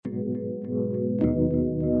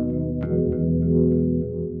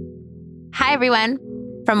Hi, everyone.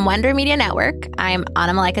 From Wonder Media Network, I'm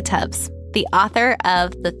Anna Malaika Tubbs, the author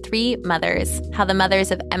of The Three Mothers, How the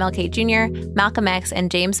Mothers of MLK Jr., Malcolm X,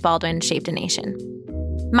 and James Baldwin Shaped a Nation.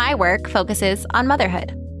 My work focuses on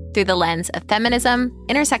motherhood through the lens of feminism,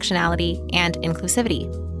 intersectionality, and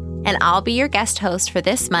inclusivity. And I'll be your guest host for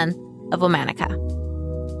this month of Womanica.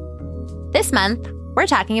 This month, we're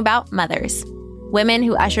talking about mothers, women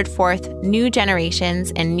who ushered forth new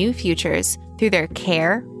generations and new futures through their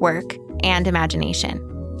care, work, and imagination.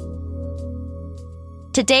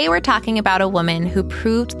 Today, we're talking about a woman who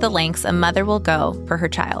proved the lengths a mother will go for her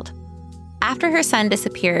child. After her son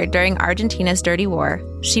disappeared during Argentina's dirty war,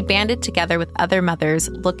 she banded together with other mothers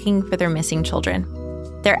looking for their missing children.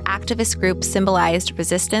 Their activist group symbolized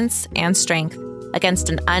resistance and strength against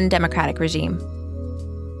an undemocratic regime.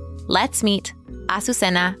 Let's meet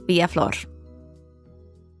Azucena Villaflor.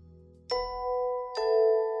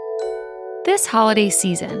 This holiday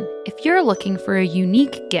season, if you're looking for a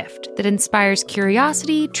unique gift that inspires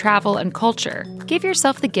curiosity, travel, and culture, give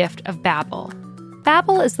yourself the gift of Babbel.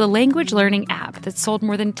 Babbel is the language learning app that's sold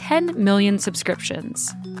more than 10 million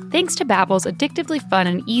subscriptions. Thanks to Babbel's addictively fun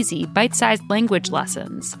and easy bite-sized language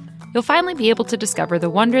lessons, you'll finally be able to discover the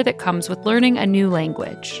wonder that comes with learning a new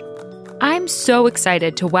language. I'm so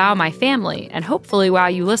excited to wow my family and hopefully wow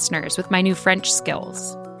you listeners with my new French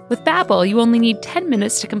skills. With Babbel, you only need 10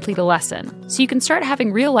 minutes to complete a lesson, so you can start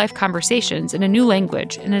having real-life conversations in a new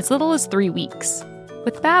language in as little as 3 weeks.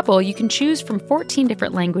 With Babbel, you can choose from 14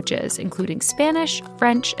 different languages, including Spanish,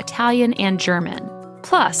 French, Italian, and German.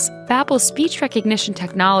 Plus, Babbel's speech recognition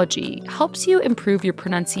technology helps you improve your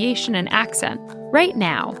pronunciation and accent. Right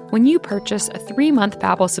now, when you purchase a 3-month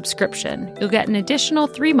Babbel subscription, you'll get an additional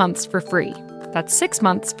 3 months for free. That's 6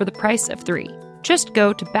 months for the price of 3. Just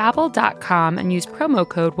go to Babbel.com and use promo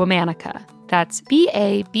code Womanica. That's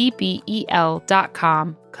BABBEL.com,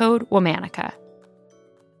 code Womanica.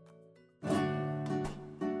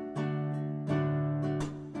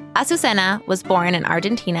 Azucena was born in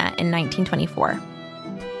Argentina in 1924.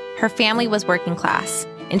 Her family was working class,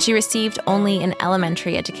 and she received only an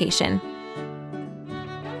elementary education.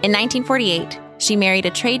 In 1948, she married a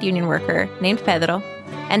trade union worker named Pedro,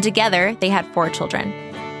 and together they had 4 children.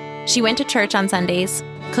 She went to church on Sundays,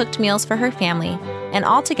 cooked meals for her family, and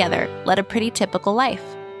altogether led a pretty typical life.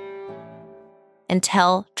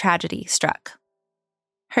 Until tragedy struck.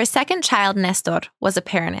 Her second child, Nestor, was a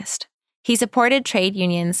Peronist. He supported trade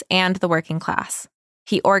unions and the working class.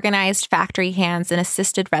 He organized factory hands and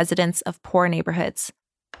assisted residents of poor neighborhoods.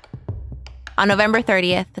 On November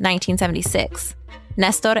 30th, 1976,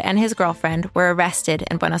 Nestor and his girlfriend were arrested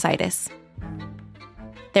in Buenos Aires.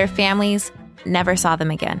 Their families never saw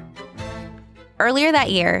them again. Earlier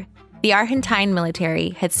that year, the Argentine military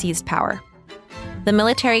had seized power. The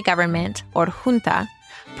military government, or junta,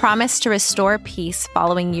 promised to restore peace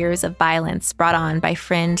following years of violence brought on by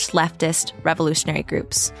fringe leftist revolutionary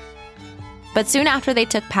groups. But soon after they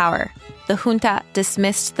took power, the junta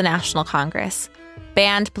dismissed the National Congress,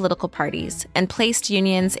 banned political parties, and placed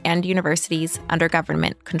unions and universities under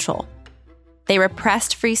government control. They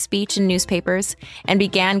repressed free speech in newspapers and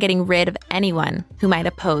began getting rid of anyone who might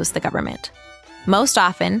oppose the government. Most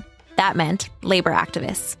often, that meant labor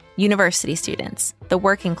activists, university students, the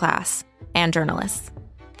working class, and journalists.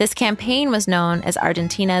 This campaign was known as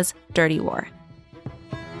Argentina's Dirty War.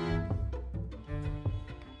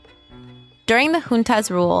 During the junta's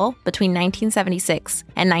rule between 1976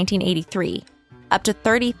 and 1983, up to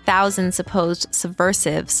 30,000 supposed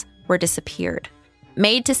subversives were disappeared,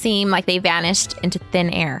 made to seem like they vanished into thin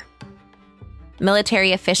air.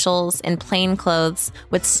 Military officials in plain clothes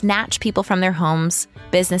would snatch people from their homes,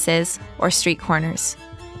 businesses, or street corners.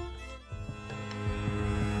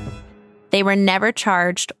 They were never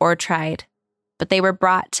charged or tried, but they were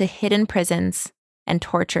brought to hidden prisons and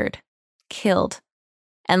tortured, killed,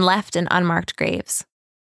 and left in unmarked graves.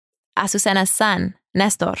 Azucena's son,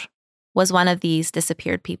 Nestor, was one of these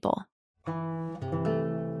disappeared people.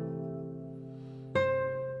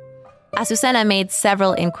 Azucena made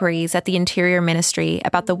several inquiries at the Interior Ministry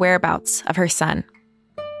about the whereabouts of her son.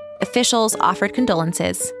 Officials offered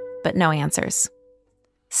condolences, but no answers.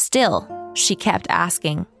 Still, she kept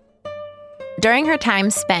asking. During her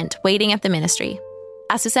time spent waiting at the ministry,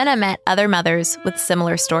 Azucena met other mothers with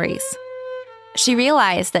similar stories. She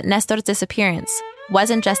realized that Nestor's disappearance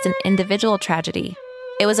wasn't just an individual tragedy.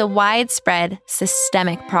 It was a widespread,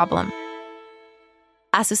 systemic problem.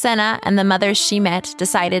 Azucena and the mothers she met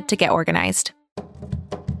decided to get organized.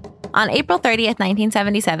 On April 30th,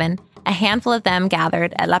 1977, a handful of them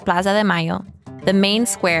gathered at La Plaza de Mayo, the main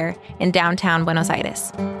square in downtown Buenos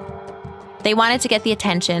Aires. They wanted to get the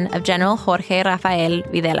attention of General Jorge Rafael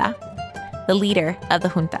Videla, the leader of the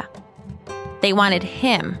junta. They wanted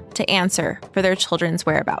him to answer for their children's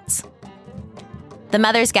whereabouts. The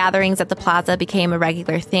mothers' gatherings at the plaza became a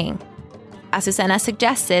regular thing. Azucena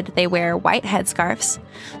suggested they wear white headscarves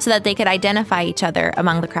so that they could identify each other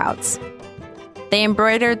among the crowds. They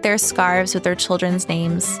embroidered their scarves with their children's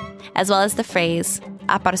names, as well as the phrase,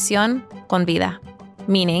 aparición con vida,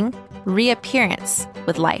 meaning reappearance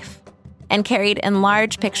with life, and carried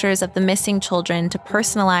enlarged pictures of the missing children to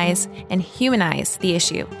personalize and humanize the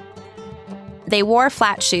issue. They wore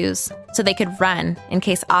flat shoes so they could run in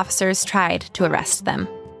case officers tried to arrest them.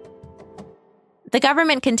 The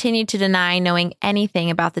government continued to deny knowing anything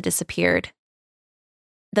about the disappeared.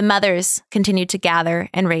 The mothers continued to gather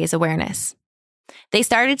and raise awareness. They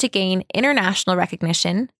started to gain international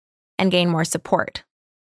recognition and gain more support.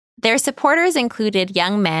 Their supporters included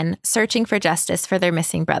young men searching for justice for their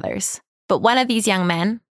missing brothers. But one of these young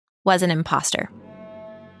men was an imposter.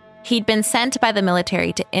 He'd been sent by the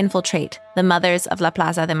military to infiltrate the mothers of La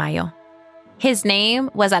Plaza de Mayo. His name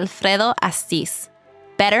was Alfredo Astiz,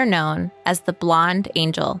 better known as the Blonde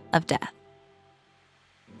Angel of Death.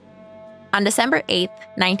 On December 8,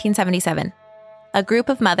 1977, a group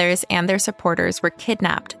of mothers and their supporters were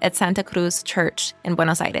kidnapped at Santa Cruz Church in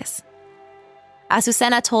Buenos Aires.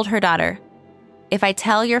 Azucena told her daughter, "If I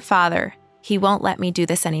tell your father, he won't let me do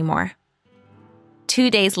this anymore."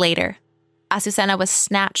 2 days later, Azucena was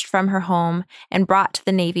snatched from her home and brought to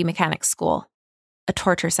the Navy Mechanics School, a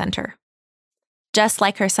torture center. Just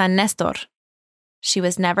like her son Nestor, she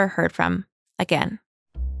was never heard from again.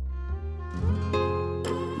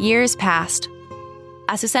 Years passed.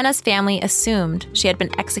 Azucena's family assumed she had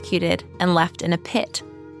been executed and left in a pit,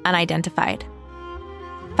 unidentified.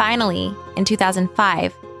 Finally, in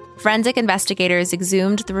 2005, forensic investigators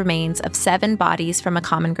exhumed the remains of 7 bodies from a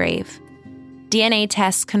common grave. DNA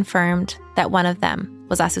tests confirmed that one of them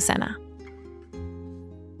was Azucena.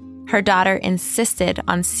 Her daughter insisted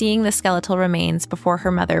on seeing the skeletal remains before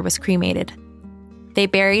her mother was cremated. They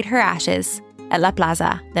buried her ashes at La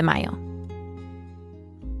Plaza de Mayo.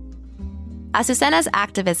 Azucena's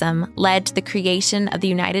activism led to the creation of the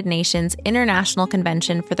United Nations International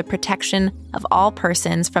Convention for the Protection of All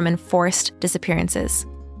Persons from Enforced Disappearances.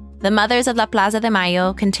 The mothers of La Plaza de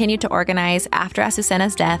Mayo continued to organize after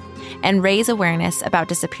Azucena's death and raise awareness about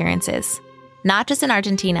disappearances, not just in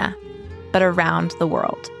Argentina, but around the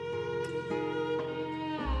world.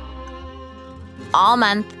 All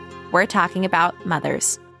month, we're talking about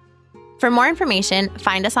mothers. For more information,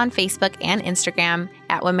 find us on Facebook and Instagram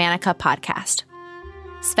at Womanica Podcast.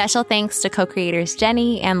 Special thanks to co-creators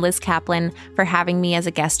Jenny and Liz Kaplan for having me as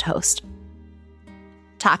a guest host.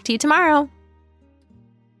 Talk to you tomorrow.